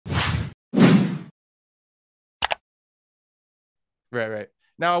Right, right.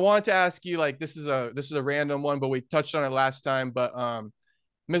 Now I wanted to ask you, like, this is a random one, but we touched on it last time. But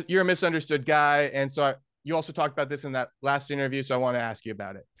you're a misunderstood guy, and so you also talked about this in that last interview. So I want to ask you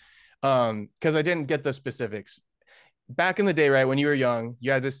about it. Because I didn't get the specifics. Back in the day, right when you were young,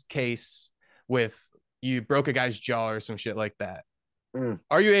 you had this case with you broke a guy's jaw or some shit like that. Mm.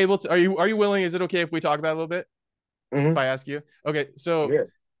 Are you able to? Are you willing? Is it okay if we talk about it a little bit? If Hmm. I ask you, okay. So Yeah.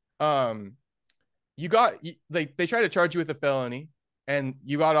 um, you got like they tried to charge you with a felony, and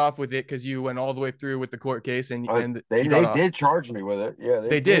you got off with it because you went all the way through with the court case, and They you got they off. did charge me with it. Yeah, they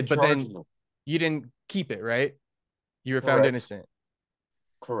They did did, but charge then me. you didn't keep it, right? You were found Correct. innocent.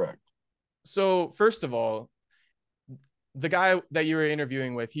 Correct. So first of all, the guy that you were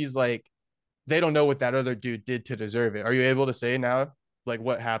interviewing with, he's like, they don't know what that other dude did to deserve it. Are you able to say now, like,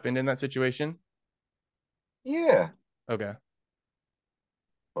 what happened in that situation? Yeah. Okay.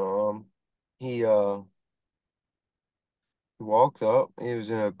 Um, he walked up. He was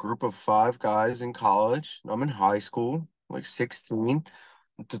in a group of five guys in college. I'm in high school, like 16,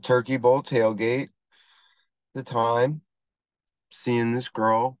 at the Turkey Bowl tailgate. The time, seeing this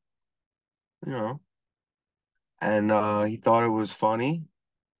girl, you know, and he thought it was funny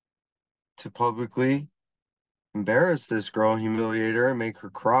to publicly embarrass this girl, humiliate her, and make her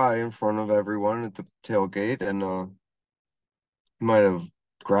cry in front of everyone at the tailgate, and might have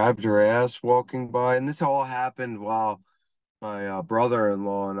grabbed her ass walking by. And this all happened while my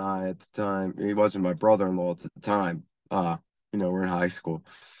brother-in-law and I at the time, he wasn't my brother-in-law at the time. We're in high school.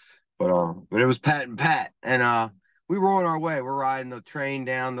 But it was Pat and Pat. And we were on our way. We're riding the train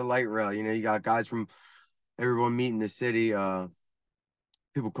down the light rail. You got guys from everyone meeting the city.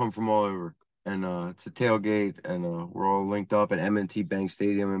 People come from all over. And it's a tailgate, and we're all linked up at M&T Bank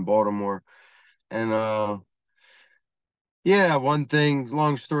Stadium in Baltimore. And yeah, one thing,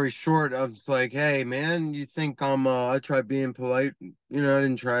 long story short, I was like, hey man, you think I tried being polite. I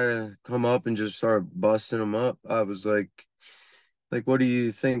didn't try to come up and just start busting them up. I was like, what do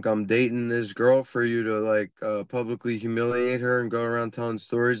you think? I'm dating this girl for you to like publicly humiliate her and go around telling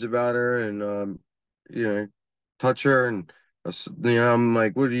stories about her and you know, touch her and I'm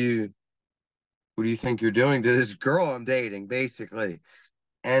like, what do you think you're doing to this girl I'm dating, basically?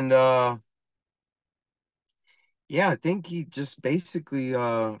 And yeah, I think he just basically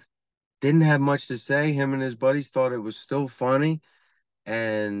didn't have much to say. Him and his buddies thought it was still funny.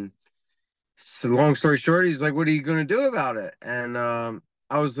 And so long story short, he's like, what are you going to do about it? And I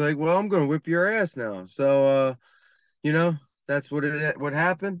was like, well, I'm going to whip your ass now. So, you know, that's what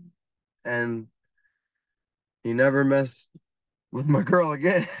happened. And he never messed with my girl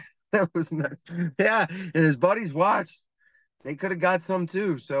again. That was nuts. Yeah. And his buddies watched. They could have got some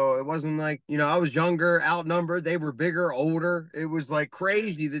too. So it wasn't like, I was younger, outnumbered. They were bigger, older. It was like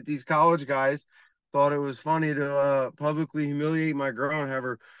crazy that these college guys thought it was funny to publicly humiliate my girl and have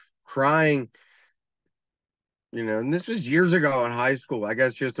her crying, and this was years ago in high school. I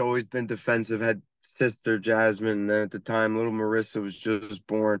guess just always been defensive. Had sister Jasmine, and then at the time, little Marissa was just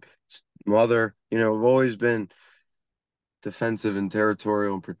born. Mother, I've always been defensive and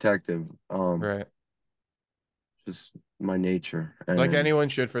territorial and protective. Right. Just my nature. Like And anyone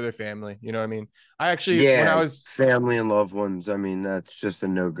should for their family. You know what I mean? I actually, when I yeah, was, family and loved ones. I mean, that's just a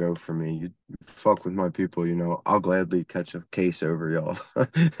no-go for me. You fuck with my people, I'll gladly catch a case over y'all.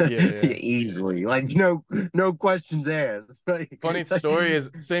 yeah, yeah. Easily. Like no questions asked. Funny story is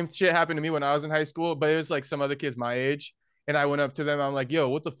same shit happened to me when I was in high school, but it was like some other kids my age. And I went up to them. I'm like, yo,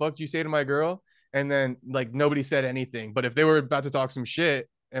 what the fuck did you say to my girl? And then like nobody said anything. But if they were about to talk some shit,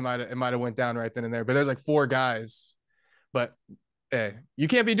 it might have went down right then and there. But there's like four guys. But hey, you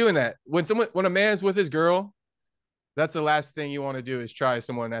can't be doing that. When a man's with his girl, that's the last thing you want to do is try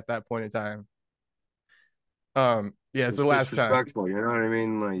someone at that point in time. Yeah, it's It's the last time. disrespectful, you know what I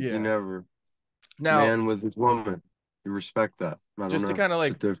mean? Like you Yeah. never Now, man with his woman. You respect that. I don't just to know. kind of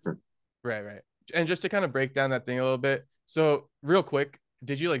It's a like different. right, right. And just to kind of break down that thing a little bit. So, real quick,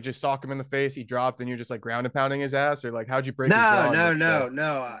 did you like just sock him in the face? He dropped and you're just like ground and pounding his ass, or like how'd you break his No, jaw and no, like stuff?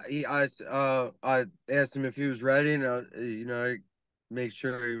 no, no. I asked him if he was ready, and I make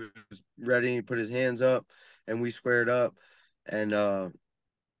sure he was ready. He put his hands up, and we squared up. And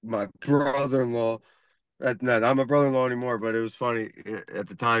my brother-in-law, no, not my brother-in-law anymore, but it was funny. At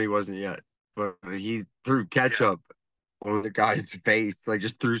the time, he wasn't yet, but he threw ketchup on the guy's face, like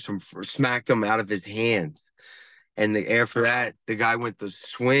just smacked him out of his hands. And after that, the guy went to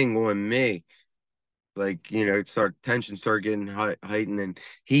swing on me. Like, tension started getting heightened, and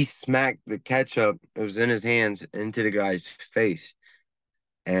he smacked the ketchup. It was in his hands into the guy's face,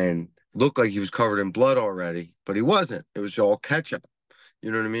 and looked like he was covered in blood already, but he wasn't. It was all ketchup. You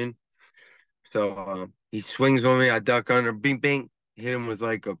know what I mean? So he swings on me. I duck under, bing, bing. hit him with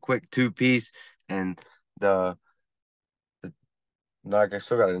like a quick two-piece, and the, the like I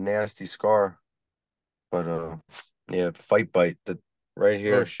still got a nasty scar, but yeah, fight bite that right Oh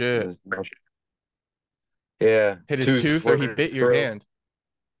here. shit. Yeah, Hit his tooth tooth or he went bit your through. hand.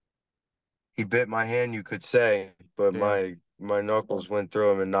 He bit my hand, you could say, but Damn. my knuckles went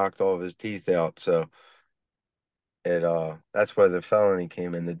through him and knocked all of his teeth out. So it that's where the felony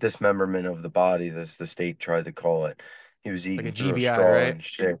came in, the dismemberment of the body, as the state tried to call it. He was Like a eating through a GBI, straw right? and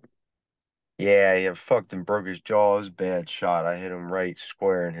shit. Yeah, he fucked and broke his jaw. It was a bad shot. I hit him right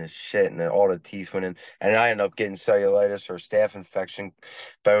square in his shit, and then all the teeth went in. And I ended up getting cellulitis or staph infection,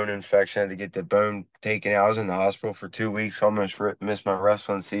 bone infection. I had to get the bone taken out. I was in the hospital for 2 weeks. Almost missed my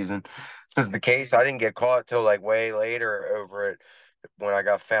wrestling season because the case I didn't get caught till like way later over it when I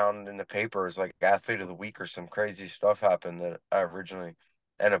got found in the papers, like athlete of the week or some crazy stuff happened that I originally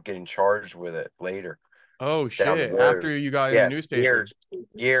ended up getting charged with it later Oh down the shit. road. After you got in the Yeah, newspaper.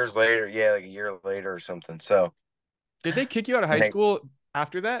 years later. Yeah, like a year later or something. So, Did they kick you out of high and they, school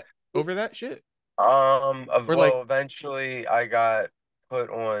after that? Over that shit? Or like, well, eventually I got put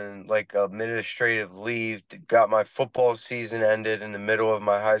on like administrative leave. Got my football season ended in the middle of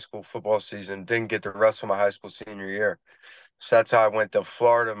my high school football season. Didn't get the rest of my high school senior year. So that's how I went to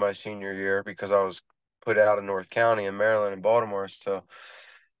Florida my senior year because I was put out of North County in Maryland and Baltimore. So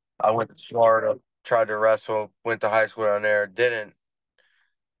I went to Florida, tried to wrestle, went to high school down there, didn't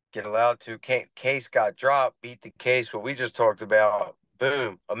get allowed to. Case got dropped, beat the case, what we just talked about.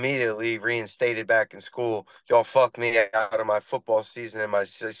 Boom, immediately reinstated back in school. Y'all fucked me out of my football season and my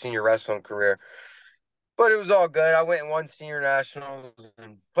senior wrestling career. But it was all good. I went and won senior nationals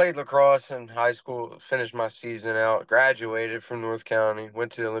and played lacrosse in high school, finished my season out, graduated from North County,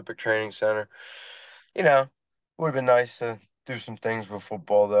 went to the Olympic Training Center. You know, would have been nice to do some things with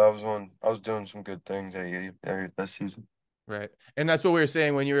football though. I was doing some good things that season. right. And that's what we were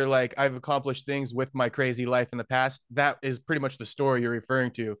saying when you were like, I've accomplished things with my crazy life in the past. That is pretty much the story you're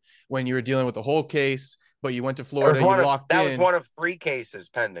referring to when you were dealing with the whole case, but you went to Florida, you locked That was in. one of three cases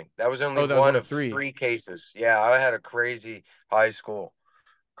pending. That was only Oh, that was one one of of three. three cases. Yeah, I had a crazy high school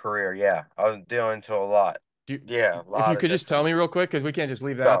career. Yeah, I was dealing into a lot. Do Yeah, a if you lot of could just tell different me real quick, because we can't just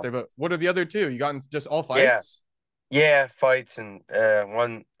leave that out stuff. there. But what are the other two? You got in just all Yeah, fights? yeah, fights and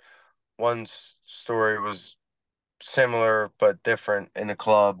one story was similar but different in the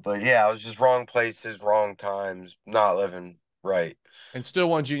club. But yeah, I was just wrong places, wrong times, not living right. And still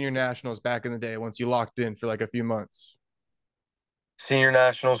won junior nationals back in the day once you locked in for like a few months. Senior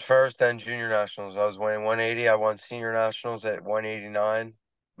nationals first, then junior nationals. I was weighing 180. I won senior nationals at 189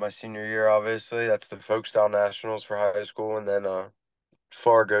 my senior year, obviously. That's the folk style nationals for high school. And then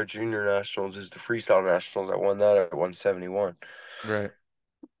Fargo junior nationals is the freestyle nationals. I won that at 171. Right.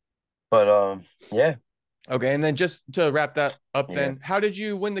 But yeah, Okay. And then just to wrap that up, yeah. then, how did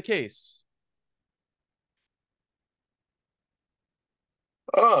you win the case?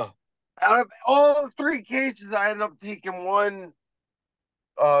 Oh, out of all three cases, I ended up taking one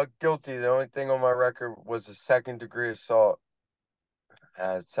guilty. The only thing on my record was a second degree assault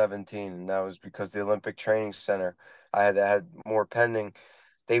at 17, and that was because the Olympic Training Center, I had more pending.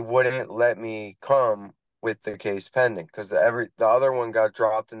 They wouldn't let me come with the case pending because the other one got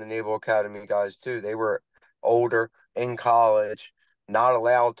dropped in the Naval Academy guys too. They were older in college, not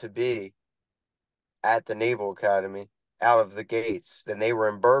allowed to be at the Naval Academy out of the gates. Then they were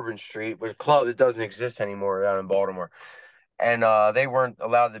in Bourbon Street, with a club that doesn't exist anymore down in Baltimore, and they weren't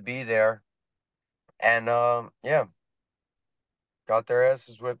allowed to be there. And yeah, got their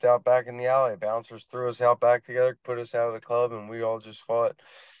asses whipped out back in the alley. Bouncers threw us out back together, put us out of the club, and we all just fought.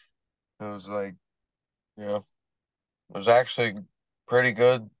 It was like, you know, it was actually a pretty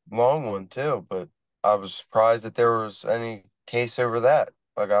good long one too, but I was surprised that there was any case over that.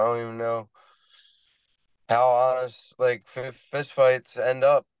 Like I don't even know how honest like fist fights end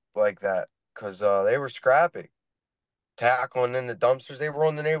up like that because they were scrappy, tackling in the dumpsters. They were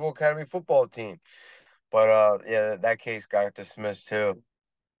on the Naval Academy football team, but yeah, that case got dismissed too.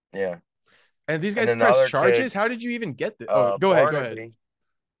 Yeah, And these and guys then the pressed other kid, charges. How did you even get the? Oh, go ahead. Go ahead. Barnaby.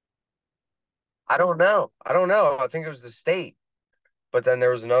 I don't know. I don't know. I think it was the state. But then there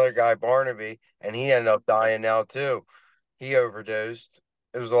was another guy, Barnaby, and he ended up dying now too. He overdosed.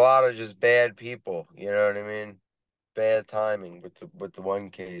 It was a lot of just bad people, you know what I mean? Bad timing with the one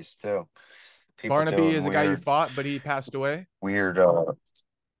case too. People Barnaby doing is a guy you fought, but he passed away. weird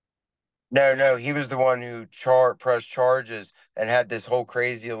no, he was the one who pressed charges and had this whole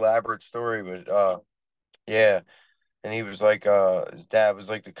crazy elaborate story, but yeah. And he was like his dad was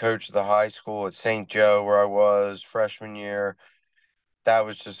like the coach of the high school at St. Joe where I was freshman year. That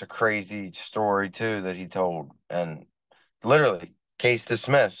was just a crazy story too that he told, and literally case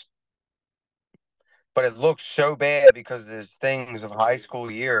dismissed. But it looks so bad because there's things of high school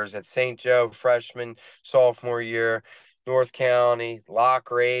years at St. Joe, freshman, sophomore year, North County,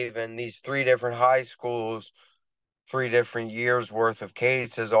 Lock Raven, these three different high schools, 3 different years worth of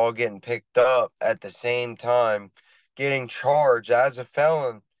cases all getting picked up at the same time, getting charged as a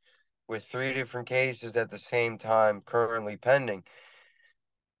felon with 3 different cases at the same time currently pending.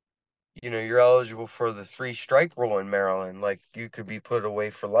 You're eligible for the 3 strike rule in Maryland. Like, you could be put away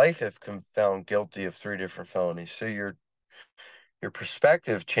for life if found guilty of 3 different felonies. So your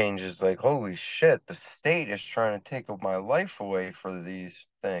perspective changes. Like, holy shit, the state is trying to take my life away for these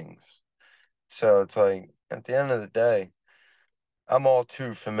things. So it's like, at the end of the day, I'm all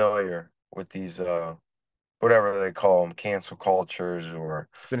too familiar with these whatever they call them, cancel cultures or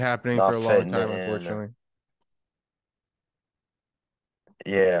It's been happening for not a long fitting time, in. unfortunately.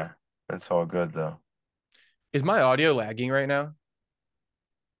 Yeah, that's all good though. Is my audio lagging right now?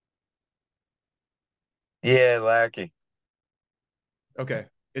 Yeah, Lackey. Okay.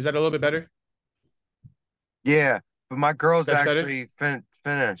 Is that a little bit better? Yeah, but my girl's That's better? actually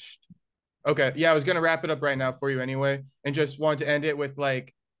finished. Okay. Yeah, I was gonna wrap it up right now for you anyway, and just want to end it with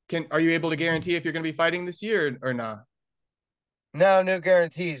like, are you able to guarantee if you're gonna be fighting this year or not? No, no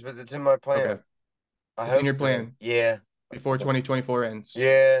guarantees, but it's in my Okay. plan. I It's in hope your to. plan Yeah. before 2024 ends.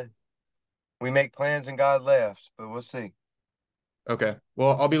 Yeah. We make plans and God laughs, but we'll see. Okay.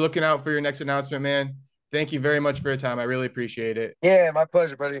 Well, I'll be looking out for your next announcement, man. Thank you very much for your time. I really appreciate it. Yeah, my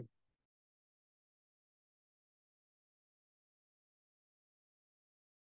pleasure, buddy.